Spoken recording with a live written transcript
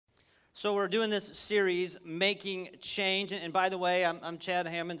So we're doing this series, Making Change. And by the way, I'm Chad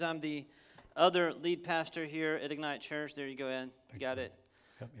Hammonds. I'm the other lead pastor here at Ignite Church. There you go, Ed. You got it?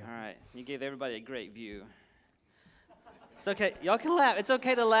 Yep. All right. You gave everybody a great view. It's okay. Y'all can laugh. It's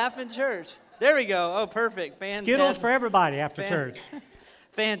okay to laugh in church. There we go. Oh, perfect. Fantastic. Skittles for everybody after church.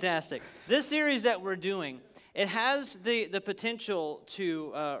 Fantastic. This series that we're doing, it has the potential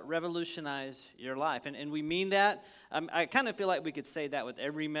to revolutionize your life. And we mean that. I kind of feel like we could say that with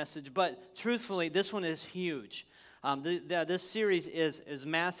every message, but truthfully, this one is huge. This series is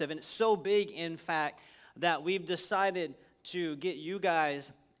massive, and it's so big, in fact, that we've decided to get you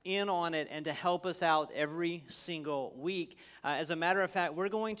guys in on it and to help us out every single week. As a matter of fact, we're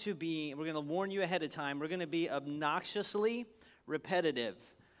going to warn you ahead of time, we're going to be obnoxiously repetitive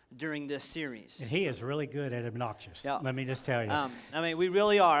during this series. And he is really good at obnoxious. Yeah. Let me just tell you. We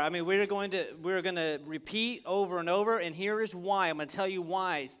really are. We're going to repeat over and over, and here is why. I'm going to tell you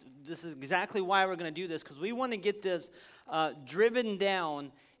why. This is exactly why we're going to do this, because we want to get this driven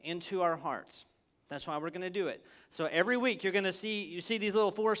down into our hearts. That's why we're going to do it. So every week you're going to see these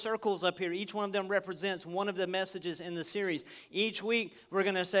little 4 circles up here. Each one of them represents one of the messages in the series. Each week we're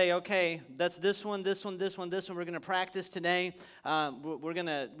going to say, okay, that's this one, this one, this one, this one. We're going to practice today. We're going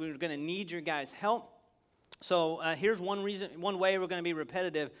to need your guys' help. So here's one way we're going to be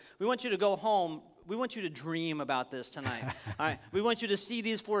repetitive. We want you to go home. We want you to dream about this tonight. All right. We want you to see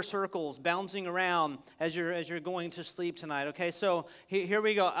these 4 circles bouncing around as you're going to sleep tonight. Okay. So here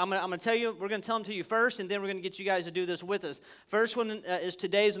we go. I'm gonna tell you. We're gonna tell them to you first, and then we're gonna get you guys to do this with us. First one is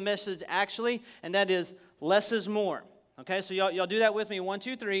today's message, actually, and that is less is more. Okay. So y'all do that with me. 1,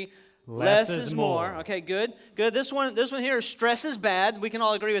 2, 3. Less is more. Okay. Good. This one here is stress is bad. We can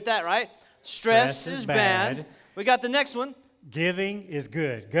all agree with that, right? Stress is bad. We got the next one. Giving is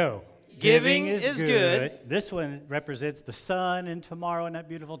good. Go. Giving is good. This one represents the sun and tomorrow, and that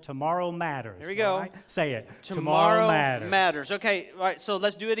beautiful tomorrow matters. Here we go. Right? Say it. Tomorrow matters. matters. Okay, all right, so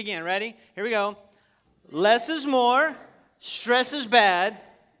let's do it again. Ready? Here we go. Less is more. Stress is bad.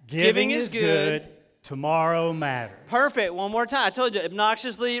 Giving is good. Tomorrow matters. Perfect. One more time. I told you,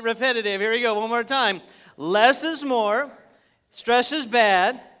 obnoxiously repetitive. Here we go. One more time. Less is more. Stress is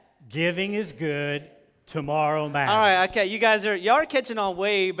bad. Giving is good. Tomorrow matters. All right, okay, y'all are catching on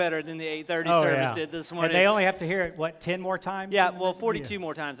way better than the 8:30 service did this morning. And they only have to hear it, 10 more times? Yeah, well, 42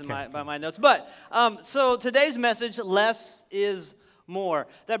 more times by my notes. But, so today's message, less is more.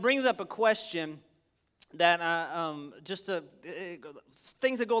 That brings up a question that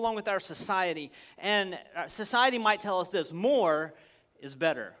things that go along with our society. And society might tell us this: more is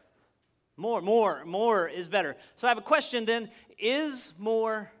better. More is better. So I have a question then: is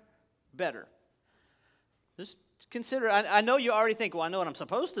more better? Just consider, I know you already think, well, I know what I'm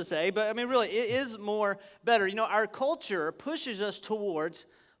supposed to say, but really, it is more better. You know, our culture pushes us towards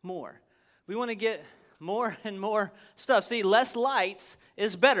more. We want to get more and more stuff. See, less lights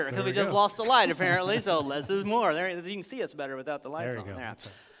is better, because we just lost a light, apparently, so less is more. There, you can see us better without the lights on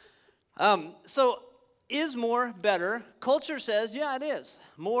there. So, is more better? Culture says, yeah, it is.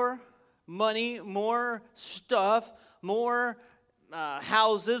 More money, more stuff, more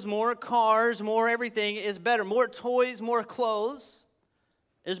houses, more cars, more everything is better. More toys, more clothes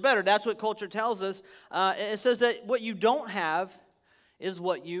is better. That's what culture tells us. It says that what you don't have is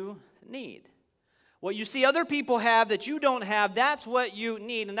what you need. What you see other people have that you don't have, that's what you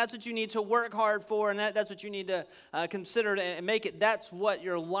need, and that's what you need to work hard for, and that's what you need to consider and make it. That's what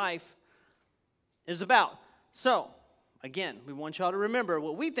your life is about. So, again, we want y'all to remember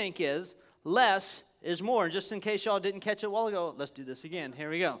what we think is less is more. And just in case y'all didn't catch it a while ago, let's do this again. Here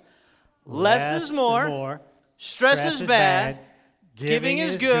we go. Less is more. Stress is bad. Giving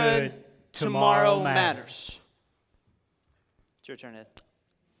is good. Tomorrow matters. It's your turn, Ed.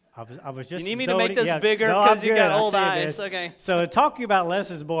 I was just. You need me to make this bigger because you got old eyes. Okay. So talking about less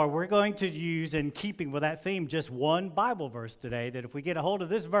is more, we're going to use, in keeping with that theme, just one Bible verse today. That if we get a hold of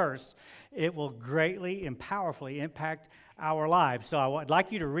this verse, it will greatly and powerfully impact our lives. So I would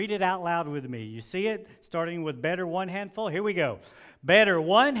like you to read it out loud with me. You see it, starting with better one handful. Here we go. Better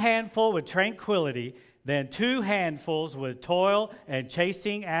one handful with tranquility than 2 handfuls with toil and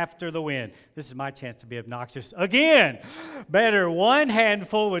chasing after the wind. This is my chance to be obnoxious again. Better one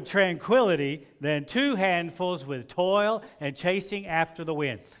handful with tranquility than 2 handfuls with toil and chasing after the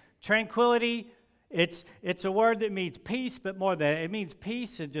wind. Tranquility, it's a word that means peace, but more than that, it means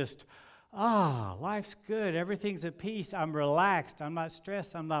peace and just, life's good. Everything's at peace. I'm relaxed. I'm not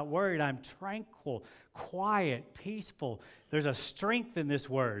stressed. I'm not worried. I'm tranquil, quiet, peaceful. There's a strength in this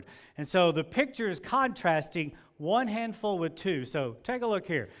word. And so the picture is contrasting one handful with 2. So take a look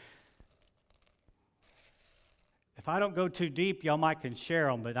here. if I don't go too deep, y'all might can share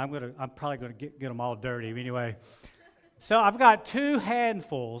them, but I'm probably gonna get them all dirty anyway. So I've got 2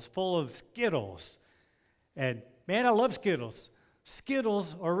 handfuls full of Skittles, and man, I love Skittles.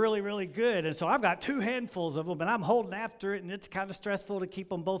 Skittles are really, really good, and so I've got 2 handfuls of them, and I'm holding after it, and it's kind of stressful to keep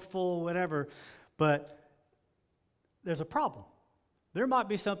them both full, whatever. But there's a problem. There might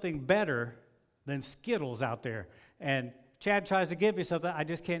be something better than Skittles out there, and Chad tries to give me something, I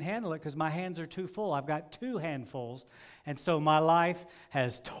just can't handle it because my hands are too full. I've got 2 handfuls, and so my life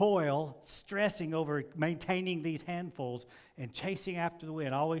has toil, stressing over maintaining these handfuls and chasing after the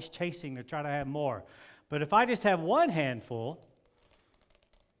wind, always chasing to try to have more. But if I just have 1 handful,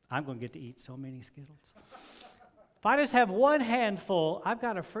 I'm going to get to eat so many Skittles. If I just have 1 handful, I've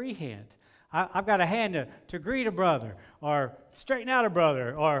got a free hand. I've got a hand to greet a brother or straighten out a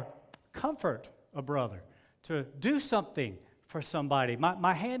brother or comfort a brother, to do something for somebody.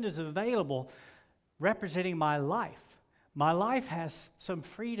 My hand is available representing my life. My life has some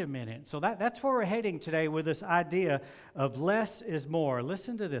freedom in it. So that's where we're heading today with this idea of less is more.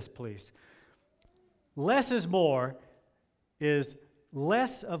 Listen to this, please. Less is more is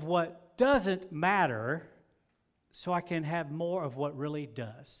less of what doesn't matter so I can have more of what really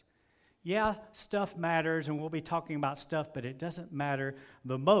does. Yeah, stuff matters, and we'll be talking about stuff, but it doesn't matter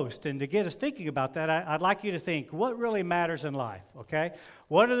the most. And to get us thinking about that, I'd like you to think, what really matters in life, okay?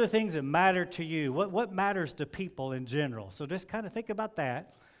 What are the things that matter to you? What matters to people in general? So just kind of think about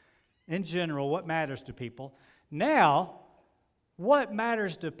that. In general, what matters to people? Now, what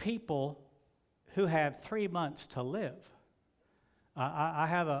matters to people who have 3 months to live? I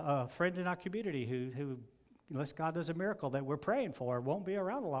have a friend in our community who, unless God does a miracle that we're praying for, won't be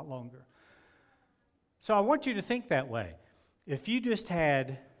around a lot longer. So I want you to think that way. If you just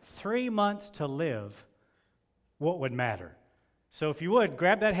had 3 months to live, what would matter? So if you would,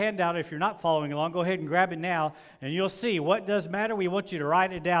 grab that handout. If you're not following along, go ahead and grab it now, and you'll see what does matter. We want you to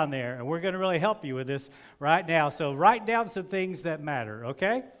write it down there, and we're going to really help you with this right now. So write down some things that matter,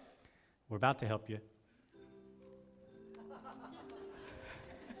 okay? We're about to help you.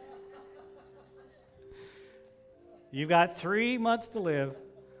 You've got 3 months to live.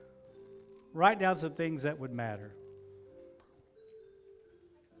 Write down some things that would matter.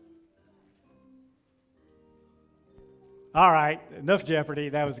 All right, enough Jeopardy.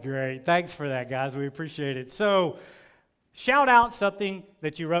 That was great. Thanks for that, guys. We appreciate it. So, shout out something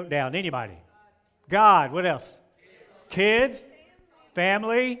that you wrote down. Anybody? God. What else? Kids,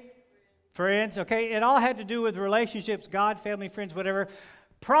 family, friends. Okay, it all had to do with relationships, God, family, friends, whatever.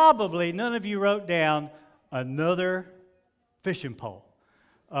 Probably none of you wrote down another fishing pole.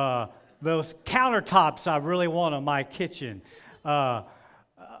 Those countertops I really want on my kitchen. Another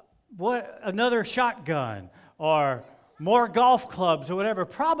shotgun or more golf clubs or whatever.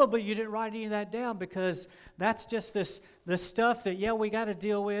 Probably you didn't write any of that down because that's just this stuff that, we got to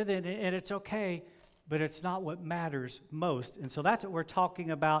deal with and it's okay, but it's not what matters most. And so that's what we're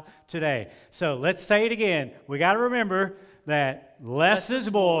talking about today. So let's say it again. We got to remember that less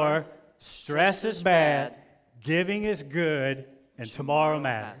is more, stress is bad, giving is good, and tomorrow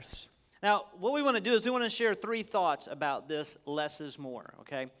matters. Now, what we want to do is we want to share 3 thoughts about this less is more,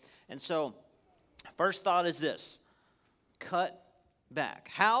 okay? And so, first thought is this: cut back.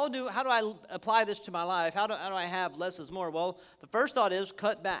 How do I apply this to my life? How do I have less is more? Well, the first thought is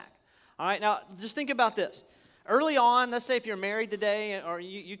cut back. All right, now just think about this. Early on, let's say if you're married today, or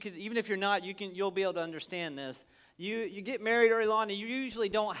you could, even if you're not, you'll be able to understand this. You get married early on, and you usually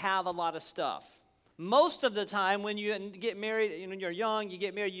don't have a lot of stuff. Most of the time when you get married, when you're young, you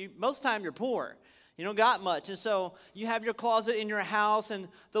get married, most of the time you're poor. You don't got much. And so you have your closet in your house, and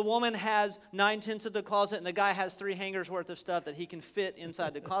the woman has 9/10 of the closet, and the guy has 3 hangers worth of stuff that he can fit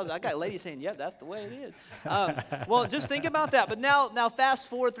inside the closet. I got ladies saying, yeah, that's the way it is. Well, just think about that. But now fast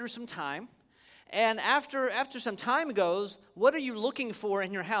forward through some time. And after some time goes, what are you looking for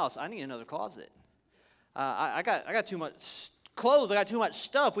in your house? I need another closet. I got too much clothes. I got too much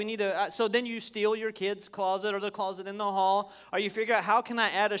stuff. We need to. So then you steal your kid's closet or the closet in the hall, or you figure out how can I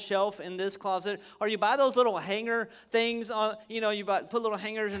add a shelf in this closet, or you buy those little hanger things. Put little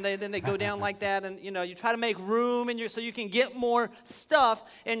hangers and then they go down like that, and you try to make room so you can get more stuff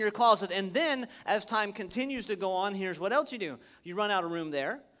in your closet. And then as time continues to go on, here's what else you do: you run out of room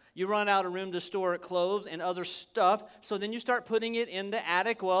there. You run out of room to store clothes and other stuff, so then you start putting it in the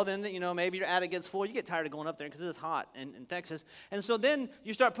attic. Well, then, maybe your attic gets full. You get tired of going up there because it's hot in Texas. And so then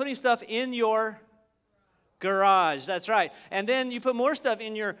you start putting stuff in your garage. That's right. And then you put more stuff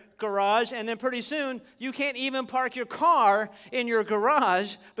in your garage, and then pretty soon you can't even park your car in your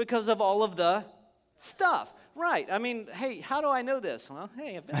garage because of all of the Stuff, right. I mean, hey, how do I know this? Well,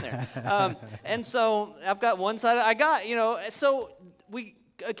 hey, I've been there. And so I've got one side, so we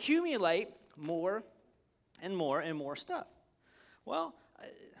accumulate more and more and more stuff. Well,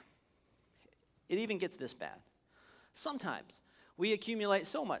 it even gets this bad. Sometimes we accumulate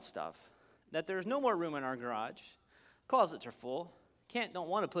so much stuff that there's no more room in our garage. Closets are full. Don't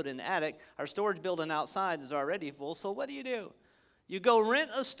want to put it in the attic. Our storage building outside is already full, so what do? You go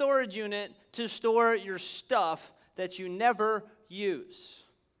rent a storage unit to store your stuff that you never use.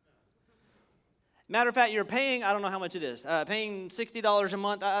 Matter of fact, you're paying, I don't know how much it is, paying $60 a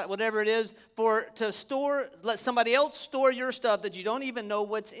month, whatever it is, let somebody else store your stuff that you don't even know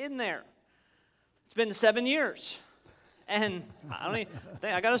what's in there. It's been 7 years. And I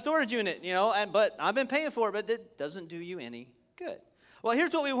got a storage unit, but I've been paying for it, but it doesn't do you any good. Well,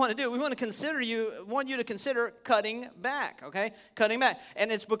 here's what we want to do. We want you to consider cutting back, okay? Cutting back.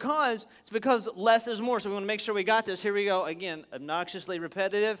 And it's because less is more. So we want to make sure we got this. Here we go. Again, obnoxiously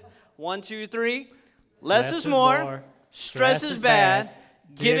repetitive. 1, 2, 3. Less is more. Stress is bad.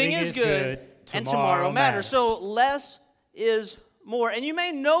 Giving is good. And tomorrow matters. So less is more. And you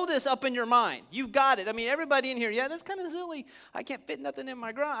may know this up in your mind. You've got it. I mean, everybody in here, yeah, that's kind of silly. I can't fit nothing in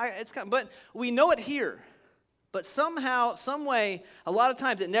my garage. But we know it here. But somehow, some way, a lot of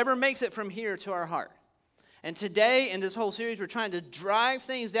times it never makes it from here to our heart. And today, in this whole series, we're trying to drive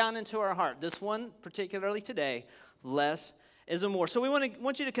things down into our heart. This one, particularly today, less is more. So we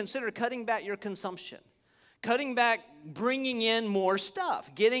want you to consider cutting back your consumption. Cutting back, bringing in more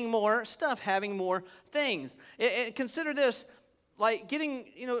stuff, getting more stuff, having more things. And consider this, like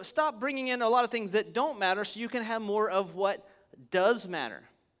stop bringing in a lot of things that don't matter so you can have more of what does matter,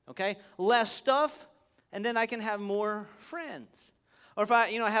 okay? Less stuff, and then I can have more friends. Or if I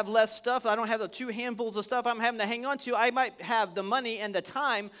have less stuff, I don't have the 2 handfuls of stuff I'm having to hang on to, I might have the money and the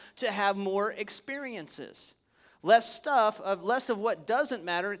time to have more experiences. Less of what doesn't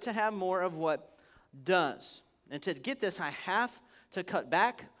matter to have more of what does. And to get this, I have to cut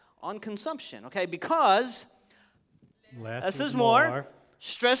back on consumption, okay? Because less is more,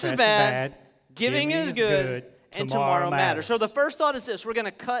 stress is bad, giving is good, and tomorrow matters. So the first thought is this: we're going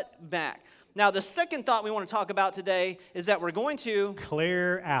to cut back. Now, the second thought we want to talk about today is that we're going to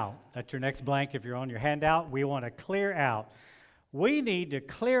clear out. That's your next blank if you're on your handout. We want to clear out. We need to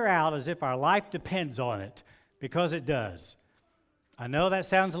clear out as if our life depends on it, because it does. I know that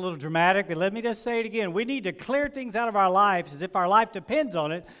sounds a little dramatic, but let me just say it again. We need to clear things out of our lives as if our life depends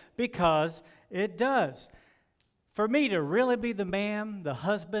on it, because it does. For me to really be the man, the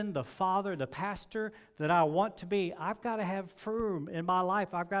husband, the father, the pastor that I want to be, I've got to have room in my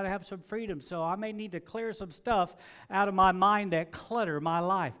life. I've got to have some freedom. So I may need to clear some stuff out of my mind that clutter my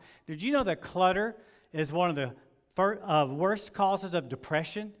life. Did you know that clutter is one of the worst causes of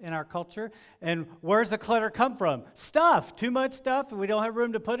depression in our culture? And where's the clutter come from? Stuff. Too much stuff, and we don't have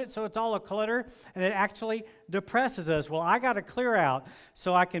room to put it, so it's all a clutter, and it actually depresses us. Well, I got to clear out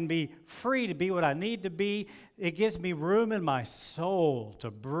so I can be free to be what I need to be. It gives me room in my soul to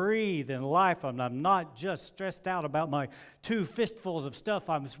breathe in life, and I'm not just stressed out about my 2 fistfuls of stuff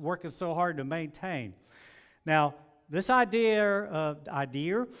I'm working so hard to maintain. Now, this idea of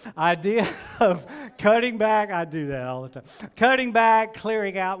cutting back, I do that all the time. Cutting back,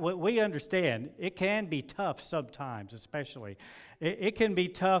 clearing out, what we understand, it can be tough sometimes, especially. It can be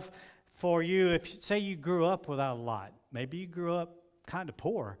tough for you if, say, you grew up without a lot. Maybe you grew up kind of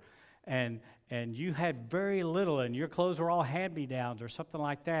poor, and you had very little, and your clothes were all hand-me-downs or something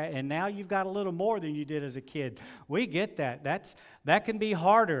like that, and now you've got a little more than you did as a kid. We get that. That can be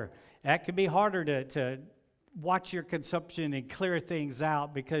harder. That can be harder to watch your consumption and clear things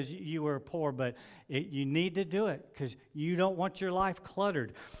out because you were poor, but you need to do it because you don't want your life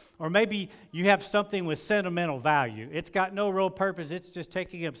cluttered. Or maybe you have something with sentimental value. It's got no real purpose. It's just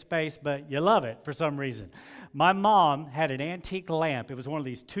taking up space, but you love it for some reason. My mom had an antique lamp. It was one of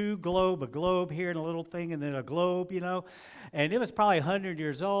these 2 globe, a globe here and a little thing, and then a globe, And it was probably 100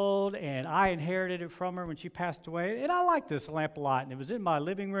 years old, and I inherited it from her when she passed away. And I like this lamp a lot, and it was in my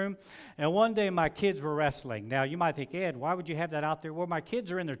living room. And one day my kids were wrestling. Now, you might think, Ed, why would you have that out there? Well, my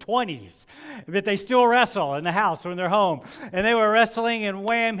kids are in their 20s, but they still wrestle in the house or in their home. And they were wrestling, and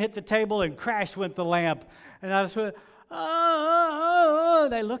wham, hit the table, and crash went the lamp. And I just went, oh.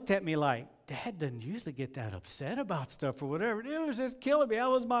 They looked at me like, Dad doesn't usually get that upset about stuff or whatever. It was just killing me. That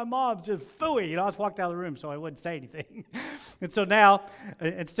was my mom, just phooey. I just walked out of the room so I wouldn't say anything. And so now,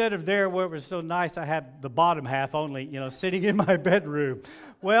 instead of there where it was so nice, I had the bottom half only, sitting in my bedroom.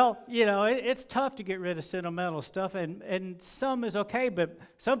 Well, it's tough to get rid of sentimental stuff, and some is okay, but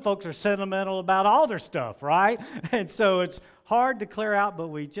some folks are sentimental about all their stuff, right? And so it's hard to clear out, but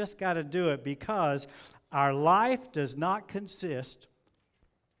we just got to do it because our life does not consist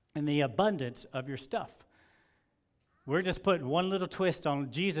in the abundance of your stuff. We're just putting one little twist on.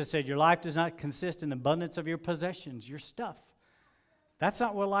 Jesus said your life does not consist in the abundance of your possessions, your stuff. That's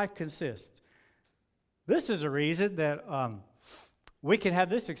not where life consists. This is a reason that we can have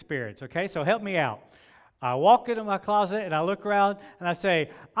this experience, okay? So help me out. I walk into my closet and I look around and I say,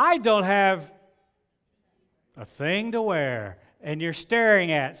 I don't have a thing to wear. And you're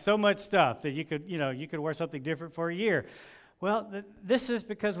staring at so much stuff that you could wear something different for a year. Well, this is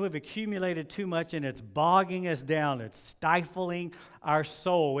because we've accumulated too much and it's bogging us down. It's stifling our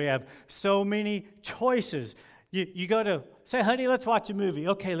soul. We have so many choices. You go to, say, honey, let's watch a movie.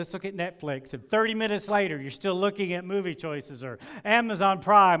 Okay, let's look at Netflix. And 30 minutes later, you're still looking at movie choices or Amazon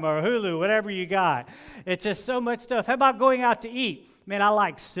Prime or Hulu, whatever you got. It's just so much stuff. How about going out to eat? Man, I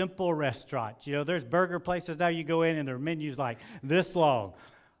like simple restaurants. There's burger places now you go in and their menu's like this long.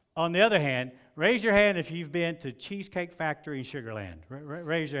 On the other hand, raise your hand if you've been to Cheesecake Factory in Sugar Land.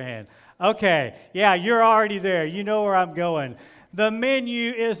 Raise your hand. Okay, yeah, you're already there. You know where I'm going. The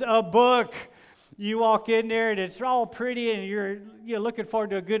menu is a book. You walk in there and it's all pretty and you're looking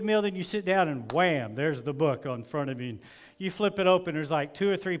forward to a good meal. Then you sit down and wham, there's the book on front of you. You flip it open, there's like 2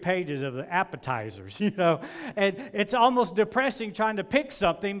 or 3 pages of the appetizers, And it's almost depressing trying to pick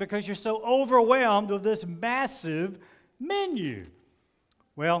something because you're so overwhelmed with this massive menu.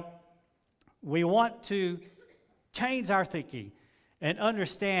 Well, we want to change our thinking and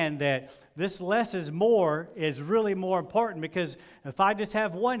understand that this less is more is really more important, because if I just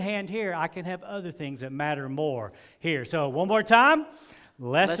have one hand here, I can have other things that matter more here. So one more time,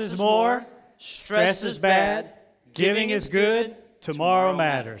 less is more, stress is bad, giving is good, tomorrow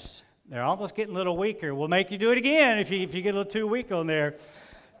matters. They're almost getting a little weaker. We'll make you do it again if you get a little too weak on there.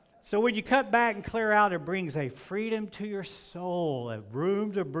 So when you cut back and clear out, it brings a freedom to your soul, a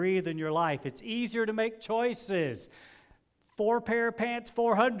room to breathe in your life. It's easier to make choices. 4 pair of pants,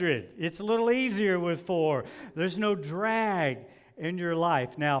 400. It's a little easier with 4. There's no drag in your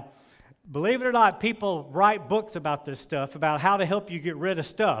life. Now, believe it or not, people write books about this stuff, about how to help you get rid of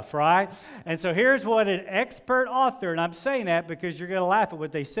stuff, right? And so here's what an expert author, and I'm saying that because you're going to laugh at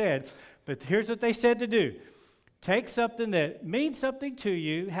what they said, but here's what they said to do. Take something that means something to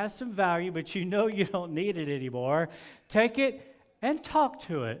you, has some value, but you know you don't need it anymore. Take it and talk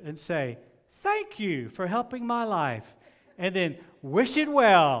to it and say, thank you for helping my life. And then wish it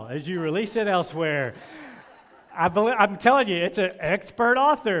well as you release it elsewhere. I'm telling you, it's an expert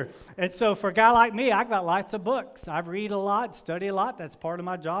author. And so for a guy like me, I've got lots of books. I read a lot, study a lot. That's part of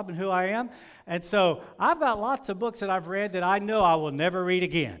my job and who I am. And so I've got lots of books that I've read that I know I will never read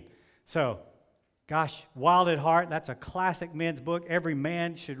again. So, gosh, Wild at Heart, that's a classic men's book. Every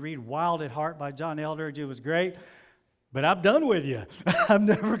man should read Wild at Heart by John Eldredge. It was great. But I'm done with you. I'm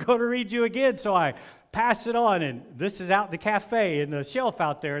never going to read you again. So I passed it on, and this is out in the cafe in the shelf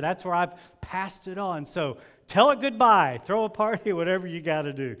out there. That's where I've passed it on. So tell it goodbye. Throw a party, whatever you got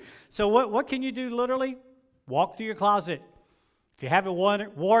to do. So what can you do literally? Walk through your closet. If you haven't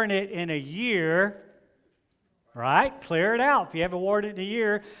worn it in a year, right, clear it out. If you haven't worn it in a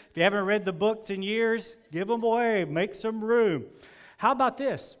year, if you haven't read the books in years, give them away. Make some room. How about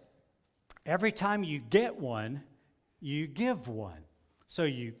this? Every time you get one, you give one. So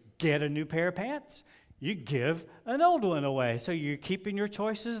you get a new pair of pants, you give an old one away. So you're keeping your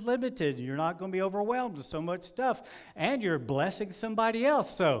choices limited. You're not going to be overwhelmed with so much stuff. And you're blessing somebody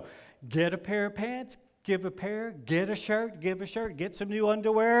else. So get a pair of pants, give a pair, get a shirt, give a shirt, get some new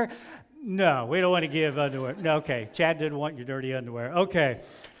underwear. No, we don't want to give underwear. No, okay, Chad didn't want your dirty underwear. Okay,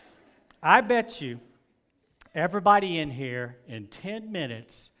 I bet you everybody in here in 10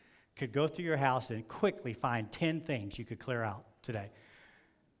 minutes could go through your house and quickly find 10 things you could clear out today.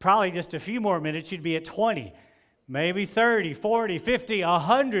 Probably just a few more minutes, you'd be at 20, maybe 30, 40, 50,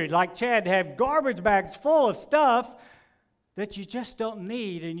 100, like Chad, have garbage bags full of stuff that you just don't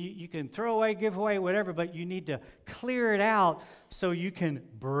need, and you can throw away, give away, whatever, but you need to clear it out so you can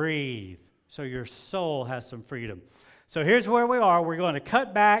breathe, so your soul has some freedom. So here's where we are. We're going to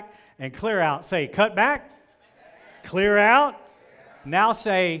cut back and clear out. Say, cut back, clear out. Now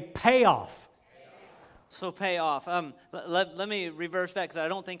say, pay off. So pay off. Let me reverse back, because I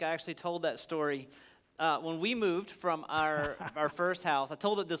don't think I actually told that story. when we moved from our first house, I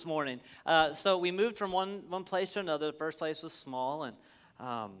told it this morning. So we moved from one place to another. The first place was small, and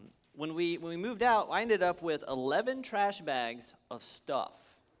when we moved out, I ended up with 11 trash bags of stuff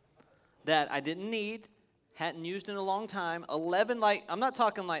that I didn't need, hadn't used in a long time. 11, like, I'm not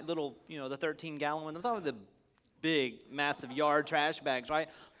talking like little, the 13-gallon ones. I'm talking the big, massive yard trash bags, right?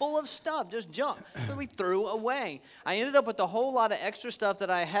 Full of stuff, just junk that we threw away. I ended up with a whole lot of extra stuff that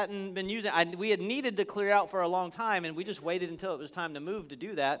I hadn't been using. We had needed to clear out for a long time, and we just waited until it was time to move to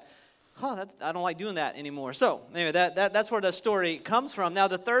do that. I don't like doing that anymore. So anyway, that's where the story comes from. Now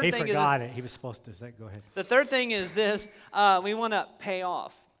the third thing is... He forgot it. He was supposed to say, go ahead. The third thing is this. We want to pay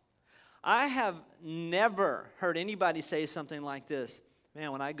off. I have never heard anybody say something like this.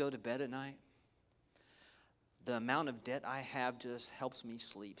 Man, when I go to bed at night, the amount of debt I have just helps me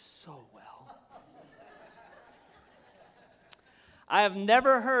sleep so well. I have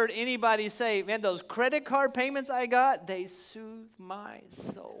never heard anybody say, man, those credit card payments I got, they soothe my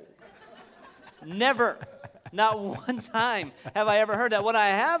soul. Never. Not one time have I ever heard that. What I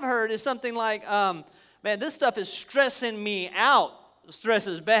have heard is something like, man, this stuff is stressing me out. Stress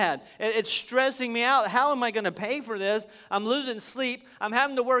is bad. It's stressing me out. How am I going to pay for this? I'm losing sleep. I'm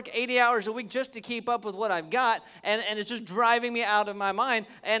having to work 80 hours a week just to keep up with what I've got, and it's just driving me out of my mind.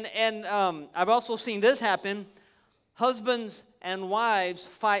 And I've also seen this happen. Husbands and wives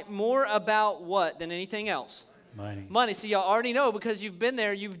fight more about what than anything else? Money. See, y'all already know because you've been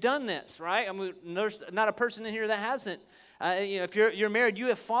there. You've done this, right? I mean, there's not a person in here that hasn't. If you're married, you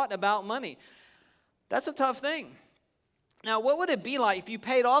have fought about money. That's a tough thing. Now, what would it be like if you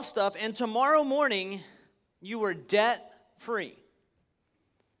paid off stuff and tomorrow morning you were debt-free?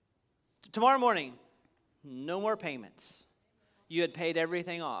 Tomorrow morning, no more payments. You had paid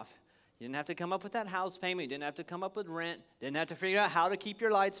everything off. You didn't have to come up with that house payment. You didn't have to come up with rent. Didn't have to figure out how to keep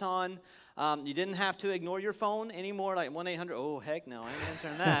your lights on. You didn't have to ignore your phone anymore, like 1-800. Oh, heck no, I ain't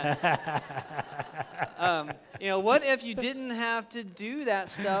answering that. What if you didn't have to do that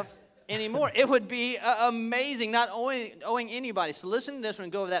stuff anymore? It would be amazing, not owing anybody. So listen to this one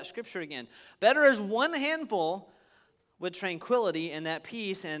and go over that scripture again. Better is one handful with tranquility and that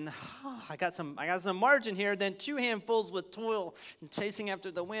peace, and I got some margin here, than two handfuls with toil and chasing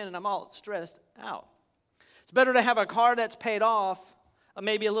after the wind, and I'm all stressed out. It's better to have a car that's paid off,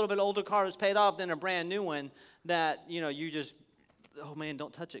 maybe a little bit older car that's paid off, than a brand new one that you just, oh man,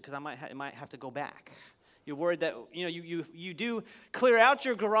 don't touch it because it might have to go back. You're worried that, you do clear out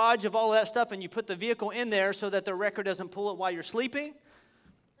your garage of all of that stuff and you put the vehicle in there so that the wrecker doesn't pull it while you're sleeping.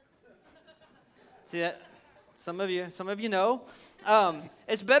 See that? Some of you know.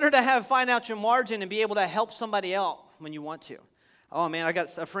 It's better to find out your margin and be able to help somebody out when you want to. Oh man, I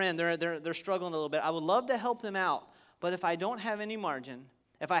got a friend, they're struggling a little bit. I would love to help them out, but if I don't have any margin,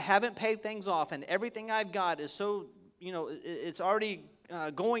 if I haven't paid things off and everything I've got is so, it's already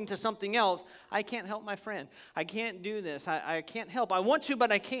going to something else, I can't help my friend. I can't do this. I can't help. I want to,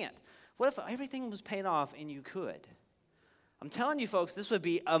 but I can't. What if everything was paid off and you could? I'm telling you, folks, this would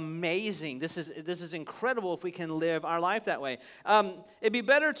be amazing. This is incredible if we can live our life that way. It'd be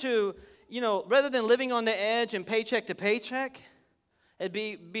better to, rather than living on the edge and paycheck to paycheck, it'd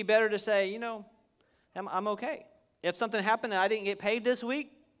be better to say, I'm okay. If something happened and I didn't get paid this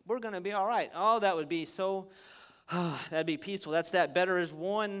week, we're going to be all right. Oh, that would be so... that'd be peaceful. That's that better is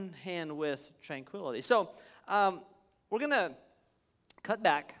one hand with tranquility. So we're going to cut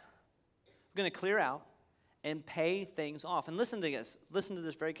back. We're going to clear out and pay things off. And listen to this. Listen to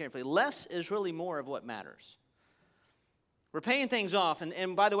this very carefully. Less is really more of what matters. We're paying things off.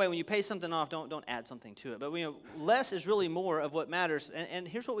 And by the way, when you pay something off, don't add something to it. But less is really more of what matters. And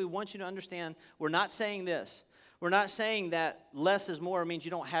here's what we want you to understand. We're not saying this. We're not saying that less is more means you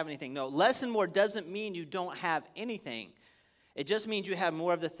don't have anything. No, less and more doesn't mean you don't have anything. It just means you have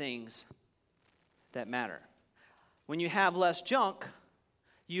more of the things that matter. When you have less junk,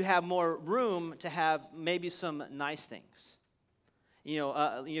 you have more room to have maybe some nice things.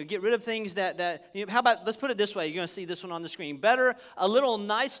 Get rid of things that how about, let's put it this way. You're going to see this one on the screen. Better a little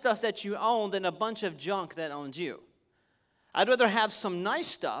nice stuff that you own than a bunch of junk that owns you. I'd rather have some nice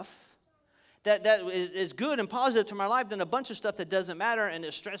stuff that is good and positive to my life than a bunch of stuff that doesn't matter and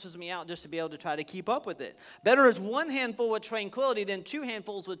it stresses me out just to be able to try to keep up with it. Better is one handful with tranquility than two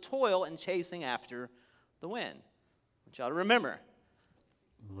handfuls with toil and chasing after the wind. I want y'all to remember.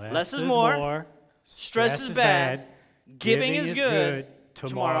 Less is more. Stress is bad. Giving is good.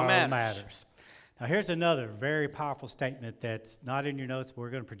 Tomorrow matters. Now here's another very powerful statement that's not in your notes, but we're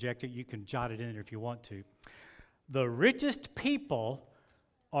going to project it. You can jot it in there if you want to. The richest people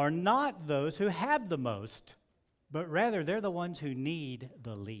are not those who have the most, but rather they're the ones who need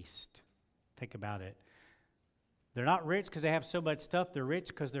the least. Think about it. They're not rich because they have so much stuff. They're rich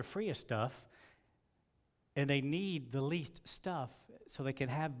because they're free of stuff. And they need the least stuff so they can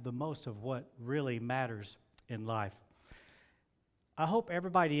have the most of what really matters in life. I hope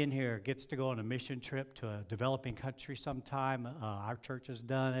everybody in here gets to go on a mission trip to a developing country sometime. Our church has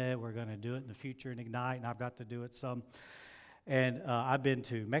done it. We're going to do it in the future in Ignite, and I've got to do it some. And I've been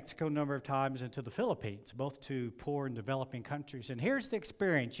to Mexico a number of times and to the Philippines, both to poor and developing countries. And here's the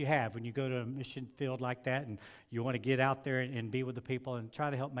experience you have when you go to a mission field like that and you want to get out there and be with the people and try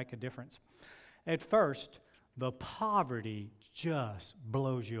to help make a difference. At first, the poverty just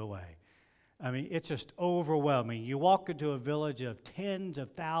blows you away. I mean, it's just overwhelming. You walk into a village of tens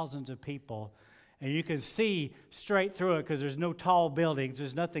of thousands of people, and you can see straight through it because there's no tall buildings.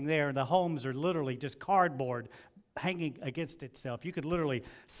 There's nothing there, and the homes are literally just cardboard hanging against itself. You could literally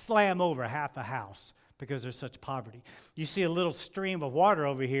slam over half a house because there's such poverty. You see a little stream of water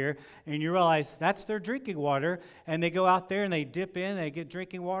over here, and you realize that's their drinking water, and they go out there and they dip in, they get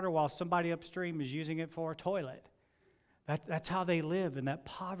drinking water while somebody upstream is using it for a toilet. That's how they live, and that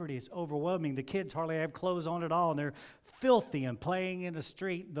poverty is overwhelming. The kids hardly have clothes on at all, and they're filthy and playing in the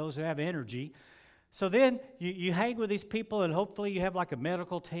street, those who have energy. So then you hang with these people, and hopefully you have like a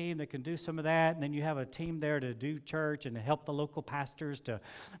medical team that can do some of that, and then you have a team there to do church and to help the local pastors to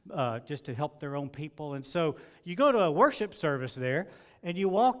just to help their own people. And so you go to a worship service there, and you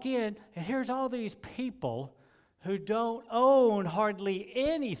walk in, and here's all these people who don't own hardly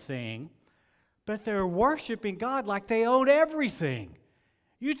anything, but they're worshiping God like they own everything.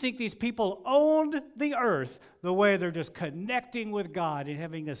 You'd think these people owned the earth the way they're just connecting with God and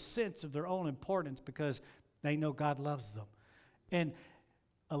having a sense of their own importance because they know God loves them. And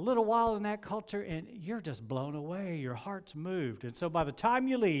a little while in that culture, and you're just blown away. Your heart's moved. And so by the time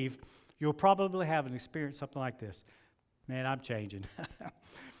you leave, you'll probably have an experience something like this. Man, I'm changing.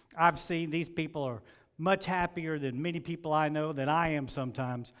 I've seen these people are much happier than many people I know than I am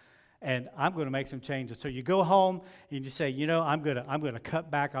sometimes. And I'm going to make some changes. So you go home and you say, you know, I'm going to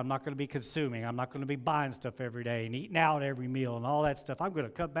cut back. I'm not going to be consuming. I'm not going to be buying stuff every day and eating out every meal and all that stuff. I'm going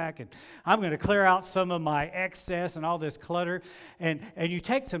to cut back and I'm going to clear out some of my excess and all this clutter. And you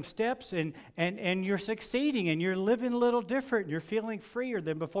take some steps and you're succeeding and you're living a little different. You're feeling freer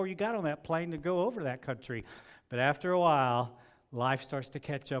than before you got on that plane to go over that country. But after a while, life starts to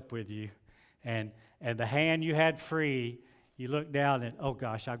catch up with you. And the hand you had free, you look down and, oh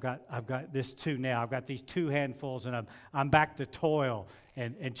gosh, I've got this too now. I've got these 2 handfuls, and I'm back to toil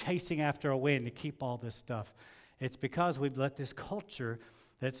and chasing after a wind to keep all this stuff. It's because we've let this culture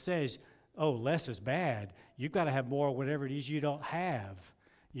that says, oh, less is bad. You've got to have more of whatever it is you don't have.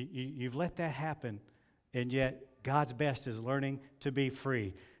 You've let that happen, and yet God's best is learning to be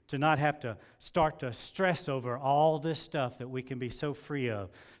free, to not have to start to stress over all this stuff that we can be so free of.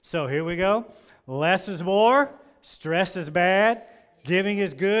 So here we go. Less is more. Stress is bad. Giving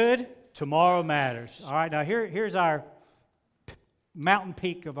is good. Tomorrow matters. All right, now here's our mountain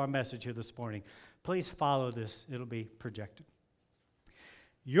peak of our message here this morning. Please follow this. It'll be projected.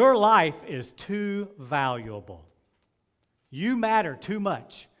 Your life is too valuable. You matter too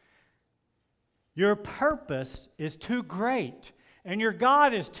much. Your purpose is too great. And your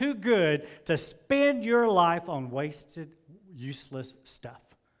God is too good to spend your life on wasted, useless stuff.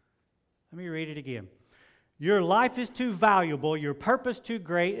 Let me read it again. Your life is too valuable, your purpose too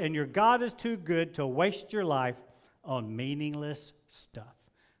great, and your God is too good to waste your life on meaningless stuff.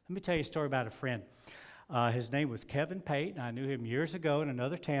 Let me tell you a story about a friend. His name was Kevin Pate. I knew him years ago in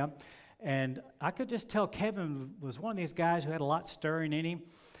another town. And I could just tell Kevin was one of these guys who had a lot stirring in him.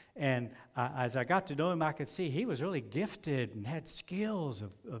 And as I got to know him, I could see he was really gifted and had skills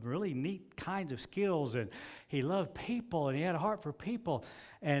of really neat kinds of skills. And he loved people, and he had a heart for people.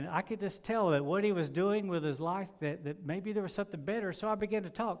 And I could just tell that what he was doing with his life, that maybe there was something better. So I began to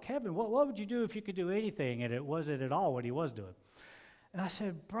talk, Kevin, what would you do if you could do anything? And it wasn't at all what he was doing. And I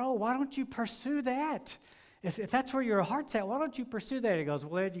said, bro, why don't you pursue that? If that's where your heart's at, why don't you pursue that? He goes,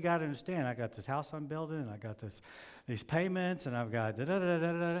 well, Ed, you got to understand, I got this house I'm building, and I got these payments, and I've got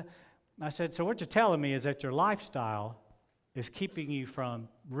da-da-da-da-da-da. I said, so what you're telling me is that your lifestyle is keeping you from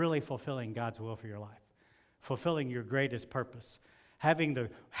really fulfilling God's will for your life, fulfilling your greatest purpose, having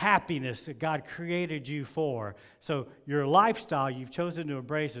the happiness that God created you for. So your lifestyle you've chosen to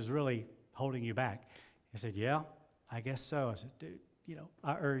embrace is really holding you back. He said, yeah, I guess so. I said, dude,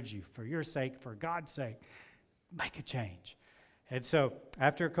 I urge you, for your sake, for God's sake, make a change. And so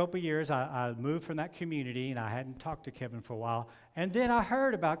after a couple of years, I moved from that community, and I hadn't talked to Kevin for a while. And then I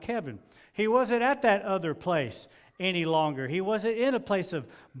heard about Kevin. He wasn't at that other place any longer. He wasn't in a place of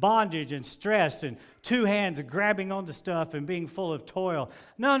bondage and stress and 2 hands grabbing onto stuff and being full of toil.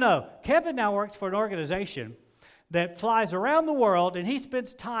 No. Kevin now works for an organization that flies around the world, and he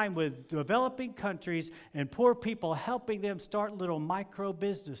spends time with developing countries and poor people, helping them start little micro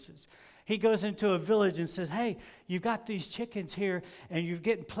businesses. He goes into a village and says, hey, you've got these chickens here, and you're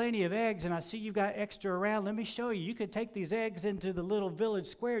getting plenty of eggs, and I see you've got extra around. Let me show you. You can take these eggs into the little village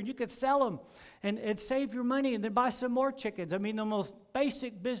square, and you could sell them and save your money and then buy some more chickens. I mean, the most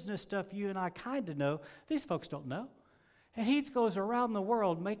basic business stuff you and I kind of know, these folks don't know. And he goes around the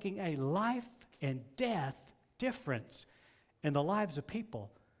world making a life and death difference in the lives of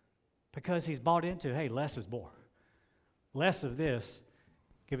people because he's bought into, hey, less is more. Less of this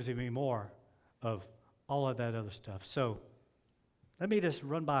gives me more of all of that other stuff. So let me just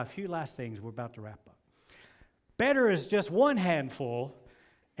run by a few last things. We're about to wrap up. Better is just one handful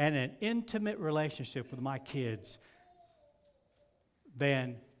and an intimate relationship with my kids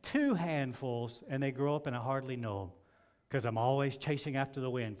than two handfuls and they grow up and I hardly know them because I'm always chasing after the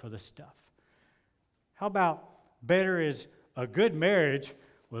wind for the stuff. How about better is a good marriage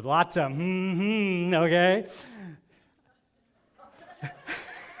with lots of okay?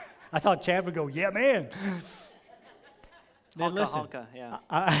 I thought Chad would go, yeah, man. Then listen. Honka,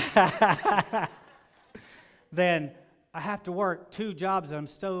 yeah. Then I have to work two jobs and I'm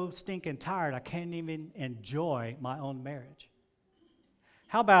so stinking tired I can't even enjoy my own marriage.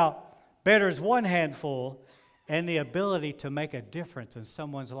 How about better is one handful and the ability to make a difference in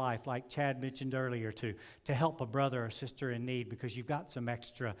someone's life, like Chad mentioned earlier, to help a brother or sister in need because you've got some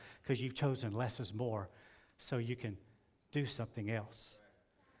extra, because you've chosen less is more, so you can do something else.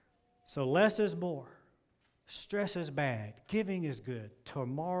 So less is more. Stress is bad. Giving is good.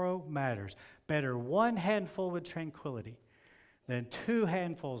 Tomorrow matters. Better one handful with tranquility than two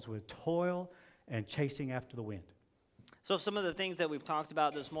handfuls with toil and chasing after the wind. So some of the things that we've talked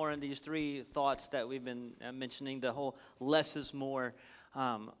about this morning, these three thoughts that we've been mentioning, the whole less is more.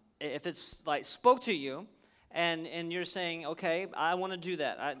 If it's like spoke to you and you're saying, okay, I want to do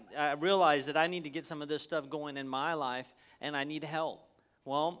that. I realize that I need to get some of this stuff going in my life and I need help.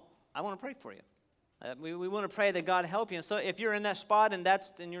 Well, I want to pray for you. We want to pray that God help you. And so if you're in that spot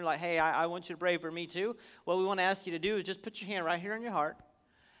and you're like, hey, I want you to pray for me too, what we want to ask you to do is just put your hand right here on your heart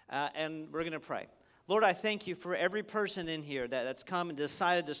and we're going to pray. Lord, I thank you for every person in here that's come and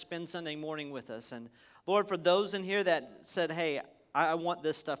decided to spend Sunday morning with us. And Lord, for those in here that said, hey, I want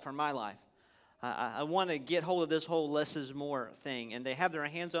this stuff for my life. I want to get hold of this whole less is more thing. And they have their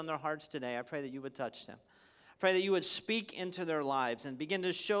hands on their hearts today. I pray that you would touch them. I pray that you would speak into their lives and begin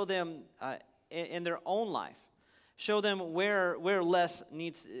to show them in their own life. Show them where less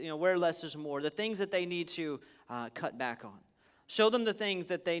needs, where less is more. The things that they need to cut back on. Show them the things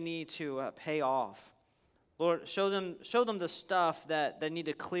that they need to pay off. Lord, show them the stuff that they need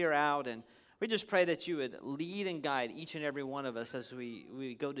to clear out. And we just pray that you would lead and guide each and every one of us as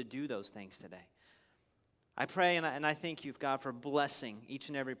we go to do those things today. I pray and I thank you, God, for blessing each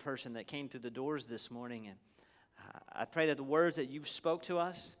and every person that came through the doors this morning. And I pray that the words that you've spoke to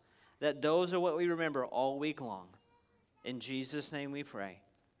us, that those are what we remember all week long. In Jesus' name we pray.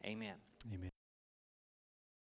 Amen. Amen.